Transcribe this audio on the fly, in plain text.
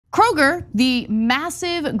Kroger, the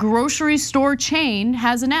massive grocery store chain,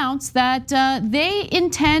 has announced that they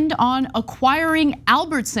intend on acquiring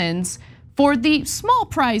Albertsons for the small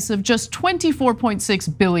price of just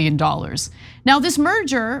 $24.6 billion. Now, this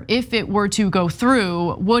merger, if it were to go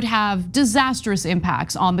through, would have disastrous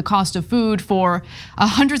impacts on the cost of food for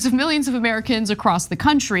hundreds of millions of Americans across the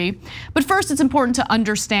country. But first, it's important to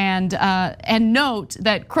understand and note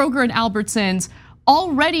that Kroger and Albertsons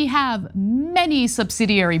already have many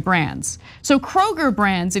subsidiary brands. So Kroger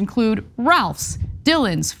brands include Ralph's,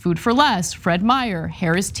 Dillon's, Food for Less, Fred Meyer,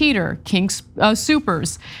 Harris Teeter, King's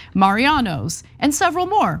Soupers, Mariano's, and several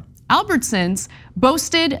more. Albertsons,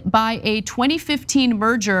 boasted by a 2015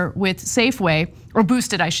 merger with Safeway, or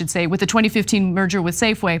boosted I should say, with the 2015 merger with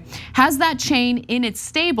Safeway, has that chain in its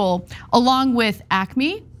stable along with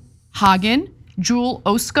Acme, Hagen, Jewel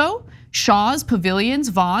Osco, Shaw's, Pavilions,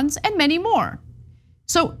 Vons, and many more.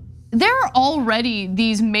 So there are already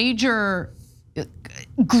these major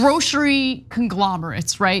grocery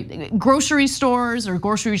conglomerates, right? Grocery stores, or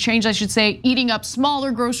grocery chains, I should say, eating up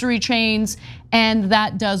smaller grocery chains. And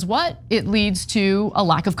that does what? It leads to a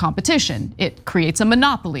lack of competition. It creates a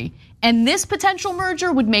monopoly. And this potential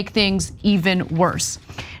merger would make things even worse.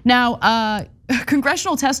 Now,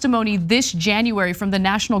 congressional testimony this January from the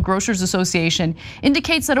National Grocers Association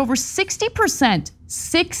indicates that over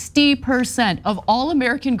 60% of all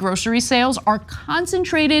American grocery sales are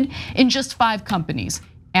concentrated in just 5 companies: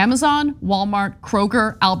 Amazon, Walmart,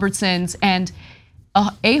 Kroger, Albertsons, and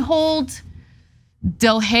Ahold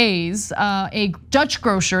Delhaize, a Dutch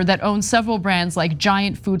grocer that owns several brands like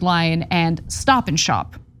Giant, Food Lion, and Stop and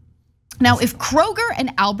Shop. Now, if Kroger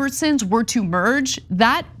and Albertsons were to merge,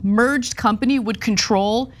 that merged company would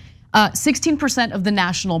control 16% of the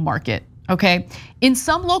national market, okay? In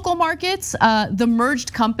some local markets, the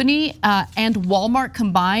merged company and Walmart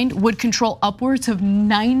combined would control upwards of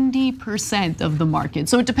 90% of the market.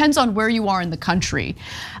 So it depends on where you are in the country.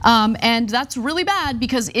 And that's really bad,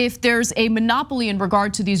 because if there's a monopoly in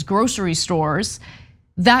regard to these grocery stores,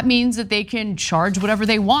 that means that they can charge whatever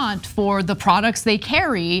they want for the products they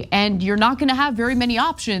carry, and you're not gonna have very many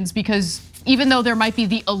options, because even though there might be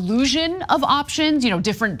the illusion of options,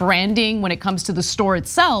 different branding when it comes to the store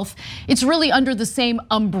itself, it's really under the same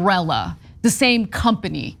umbrella, the same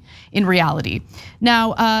company in reality.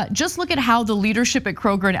 Now, just look at how the leadership at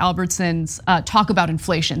Kroger and Albertsons talk about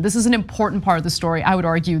inflation. This is an important part of the story, I would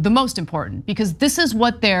argue, the most important, because this is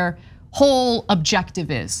what their whole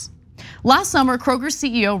objective is. Last summer, Kroger's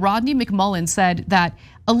CEO Rodney McMullen said that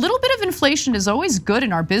a little bit of inflation is always good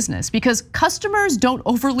in our business because customers don't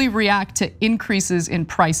overly react to increases in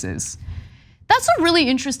prices. That's a really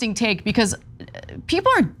interesting take, because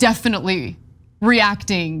people are definitely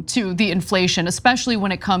reacting to the inflation, especially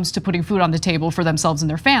when it comes to putting food on the table for themselves and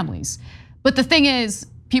their families. But the thing is,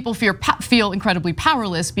 people feel incredibly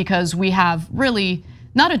powerless because we have really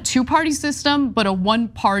not a 2-party system, but a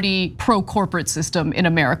 1-party pro-corporate system in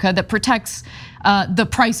America that protects the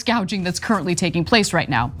price gouging that's currently taking place right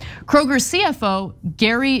now. Kroger's CFO,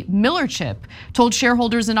 Gary Millerchip, told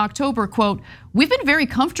shareholders in October, quote, "We've been very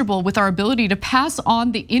comfortable with our ability to pass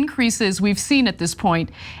on the increases we've seen at this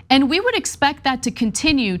point, and we would expect that to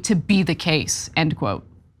continue to be the case," end quote.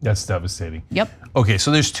 That's devastating. Yep. Okay,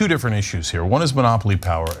 so there's 2 different issues here. One is monopoly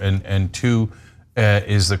power, and 2,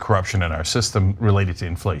 is the corruption in our system related to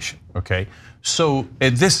inflation, okay? So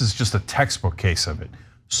this is just a textbook case of it.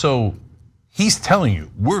 So he's telling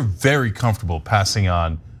you, we're very comfortable passing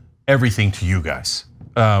on everything to you guys.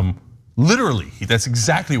 Literally, that's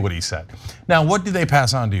exactly what he said. Now, what did they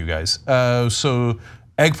pass on to you guys? So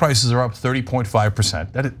egg prices are up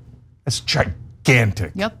 30.5%. That's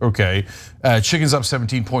gigantic, yep. Okay? Chicken's up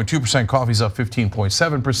 17.2%, coffee's up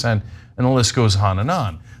 15.7%, and the list goes on and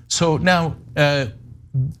on. So now,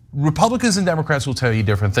 Republicans and Democrats will tell you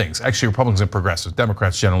different things. Actually, Republicans and progressives,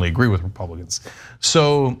 Democrats generally agree with Republicans.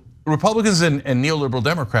 So Republicans and neoliberal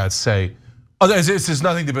Democrats say, oh, there's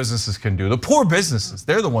nothing the businesses can do. The poor businesses,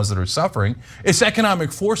 they're the ones that are suffering. It's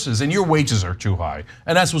economic forces, and your wages are too high,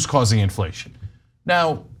 and that's what's causing inflation.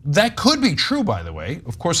 Now, that could be true, by the way.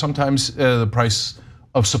 Of course, sometimes the price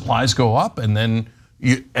of supplies go up, and then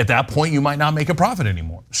at that point, you might not make a profit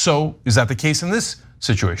anymore. So is that the case in this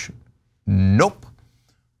situation? Nope.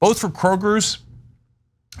 Both for Kroger's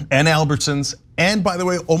and Albertsons, and by the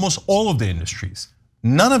way, almost all of the industries,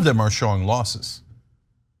 none of them are showing losses.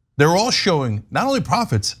 They're all showing not only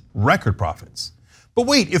profits, record profits. But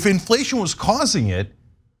wait, if inflation was causing it,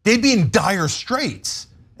 they'd be in dire straits.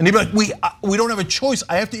 And they'd be like, we don't have a choice.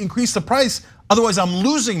 I have to increase the price, otherwise I'm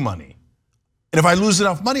losing money. And if I lose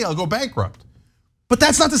enough money, I'll go bankrupt. But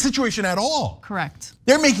that's not the situation at all. Correct.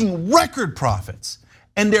 They're making record profits.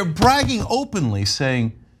 And they're bragging openly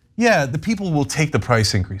saying, yeah, the people will take the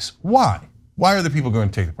price increase. Why? Why are the people going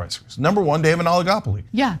to take the price increase? Number one, they have an oligopoly.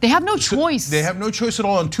 Yeah, they have no choice. They have no choice at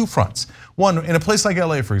all on two fronts. One, in a place like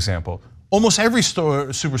LA, for example, almost every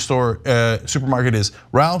supermarket is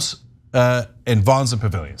Ralph's and Vons and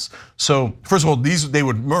Pavilions. So first of all, they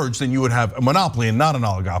would merge, then you would have a monopoly and not an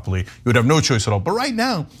oligopoly. You would have no choice at all. But right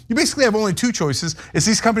now, you basically have only two choices. It's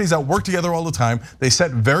these companies that work together all the time. They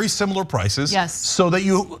set very similar prices, so that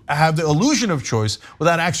you have the illusion of choice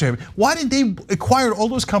without actually having. Why did they acquire all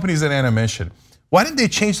those companies that Anna mentioned? Why didn't they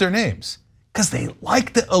change their names? Because they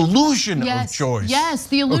like the illusion of choice. Yes,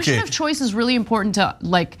 the illusion of choice is really important to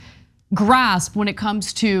grasp when it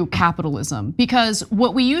comes to capitalism, because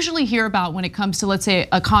what we usually hear about when it comes to, let's say,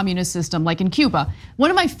 a communist system like in Cuba,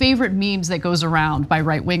 one of my favorite memes that goes around by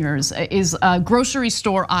right wingers is a grocery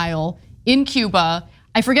store aisle in Cuba.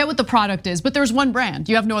 I forget what the product is, but there's one brand.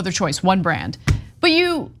 You have no other choice, one brand. But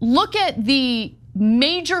you look at the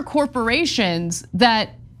major corporations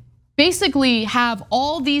that basically have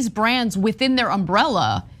all these brands within their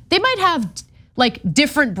umbrella. They might have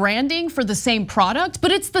different branding for the same product, but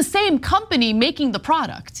it's the same company making the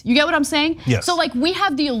product. You get what I'm saying? Yes. So we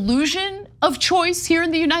have the illusion of choice here in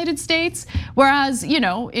the United States, whereas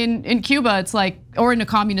in Cuba it's or in a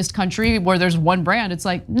communist country where there's one brand, it's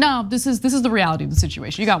no, this is the reality of the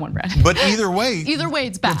situation. You got one brand. But either way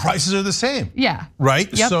it's bad. The prices are the same. Yeah.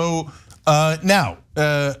 Right? Yep. So now,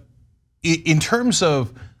 in terms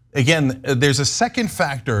of, again, there's a second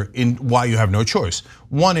factor in why you have no choice.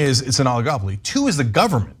 One is it's an oligopoly. Two is the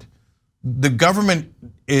government. The government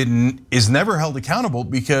is never held accountable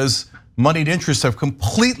because moneyed interests have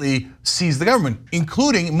completely seized the government,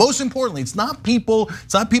 including, most importantly, it's not people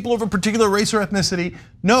of a particular race or ethnicity.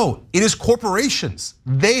 No, it is corporations.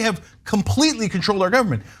 They have completely controlled our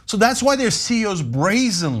government. So that's why their CEOs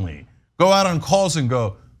brazenly go out on calls and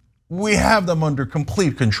go, we have them under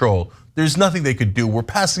complete control. There's nothing they could do. We're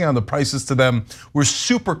passing on the prices to them. We're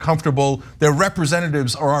super comfortable. Their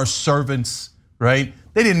representatives are our servants, right?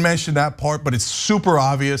 They didn't mention that part, but it's super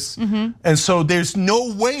obvious. And so there's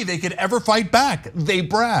no way they could ever fight back. They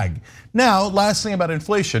brag. Now, last thing about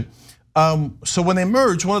inflation. So when they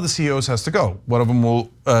merge, one of the CEOs has to go. One of them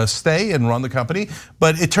will stay and run the company,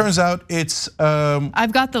 but it turns out it's.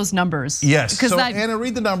 I've got those numbers. Yes, so Anna,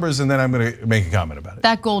 read the numbers and then I'm gonna make a comment about it.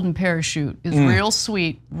 That golden parachute is real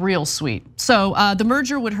sweet, real sweet. So the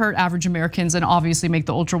merger would hurt average Americans and obviously make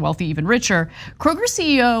the ultra wealthy even richer. Kroger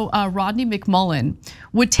CEO Rodney McMullen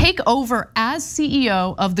would take over as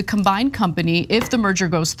CEO of the combined company if the merger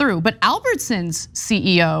goes through. But Albertsons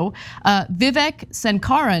CEO Vivek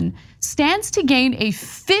Sankaran stands to gain a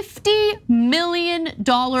 $50 million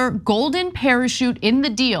golden parachute in the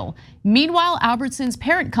deal. Meanwhile, Albertsons'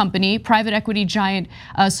 parent company, private equity giant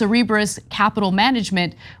Cerberus Capital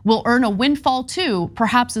Management, will earn a windfall too,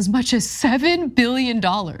 perhaps as much as $7 billion.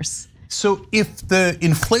 So if the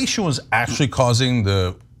inflation was actually causing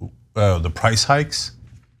the price hikes,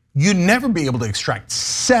 you'd never be able to extract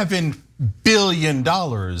 $7 billion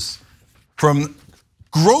from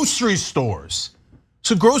grocery stores.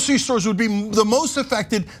 So grocery stores would be the most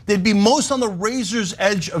affected. They'd be most on the razor's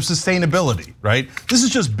edge of sustainability, right? This is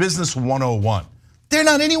just business 101. They're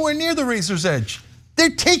not anywhere near the razor's edge. They're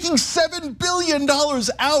taking $7 billion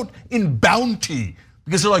out in bounty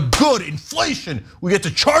because they're like, good, inflation. We get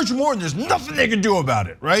to charge more and there's nothing they can do about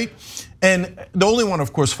it, right? And the only one,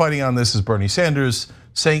 of course, fighting on this is Bernie Sanders,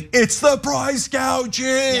 saying it's the price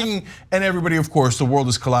gouging, and everybody, of course, the world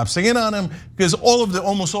is collapsing in on him because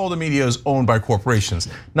almost all the media is owned by corporations,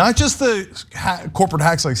 not just the corporate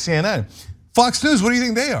hacks like CNN. Fox News, what do you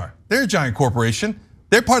think they are? They're a giant corporation.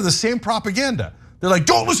 They're part of the same propaganda. They're like,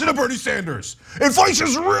 don't listen to Bernie Sanders.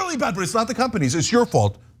 Inflation's really bad, but it's not the companies. It's your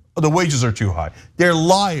fault. The wages are too high. They're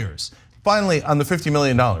liars. Finally, on the $50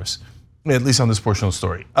 million, at least on this portion of the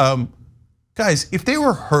story, guys, if they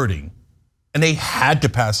were hurting and they had to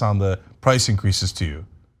pass on the price increases to you,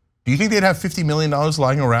 do you think they'd have $50 million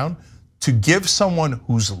lying around to give someone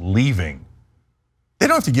who's leaving? They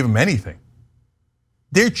don't have to give him anything.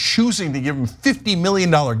 They're choosing to give him $50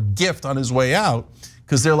 million gift on his way out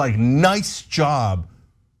because they're like, nice job,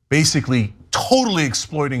 basically totally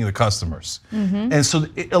exploiting the customers. And so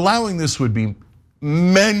allowing this would be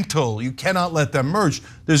mental. You cannot let them merge.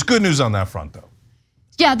 There's good news on that front though.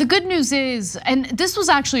 Yeah, the good news is, and this was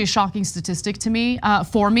actually a shocking statistic to me,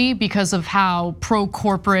 for me, because of how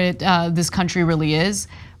pro-corporate this country really is.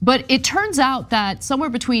 But it turns out that somewhere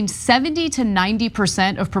between 70 to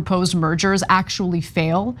 90% of proposed mergers actually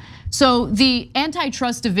fail. So the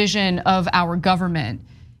antitrust division of our government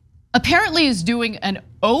apparently is doing an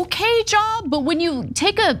okay job, but when you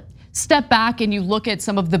take a step back and you look at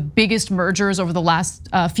some of the biggest mergers over the last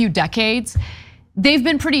few decades, they've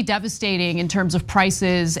been pretty devastating in terms of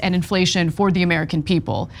prices and inflation for the American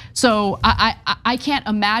people. So I can't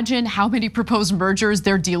imagine how many proposed mergers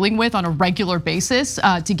they're dealing with on a regular basis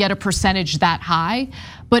to get a percentage that high.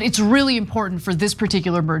 But it's really important for this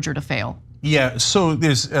particular merger to fail. Yeah, so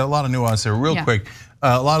there's a lot of nuance there. Real quick,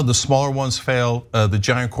 a lot of the smaller ones fail. The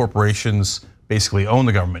giant corporations basically own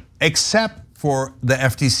the government, except for the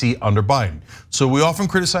FTC under Biden. So we often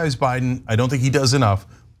criticize Biden. I don't think he does enough.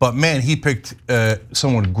 But man, he picked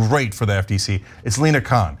someone great for the FTC. It's Lina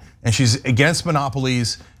Khan, and she's against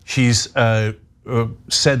monopolies. She's said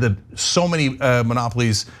that so many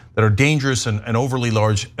monopolies that are dangerous and overly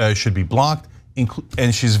large should be blocked,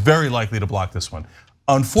 and she's very likely to block this one.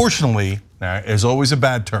 Unfortunately, there's always a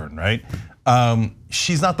bad turn, right?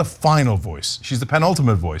 She's not the final voice. She's the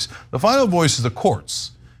penultimate voice. The final voice is the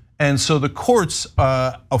courts. And so the courts,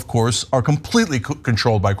 of course, are completely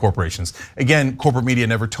controlled by corporations. Again, corporate media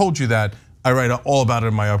never told you that. I write all about it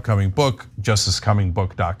in my upcoming book,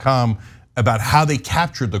 justicecomingbook.com, about how they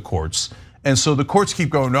captured the courts. And so the courts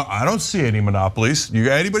keep going, no, I don't see any monopolies.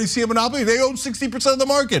 Anybody see a monopoly? They own 60% of the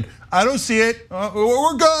market. I don't see it,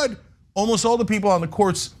 we're good. Almost all the people on the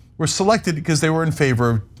courts were selected because they were in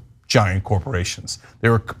favor of giant corporations. They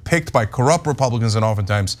were picked by corrupt Republicans and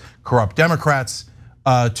oftentimes corrupt Democrats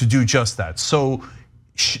to do just that. So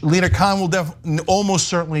Lina Khan will almost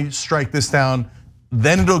certainly strike this down.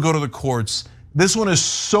 Then it'll go to the courts. This one is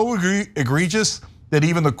so egregious that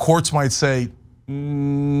even the courts might say,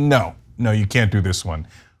 no, you can't do this one.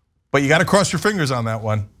 But you got to cross your fingers on that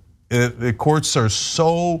one. The courts are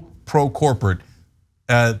so pro-corporate.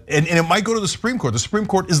 And it might go to the Supreme Court. The Supreme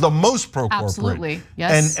Court is the most pro-corporate. Absolutely,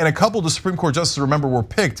 yes. And a couple of the Supreme Court justices, remember, were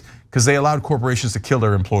picked because they allowed corporations to kill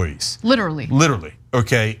their employees. Literally. Literally,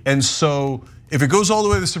 okay? And so if it goes all the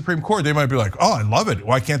way to the Supreme Court, they might be like, oh, I love it.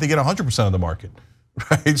 Why can't they get 100% of the market,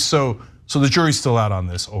 right? So the jury's still out on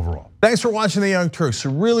this overall. Thanks for watching The Young Turks,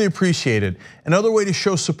 really appreciate it. Another way to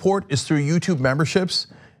show support is through YouTube memberships.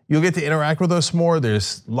 You'll get to interact with us more.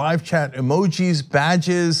 There's live chat emojis,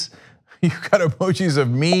 badges. You've got emojis of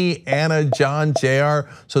me, Anna, John, JR.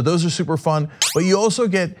 So those are super fun. But you also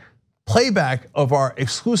get playback of our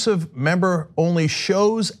exclusive member-only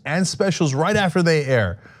shows and specials right after they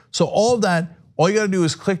air. So all of that, all you gotta do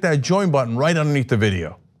is click that join button right underneath the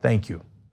video. Thank you.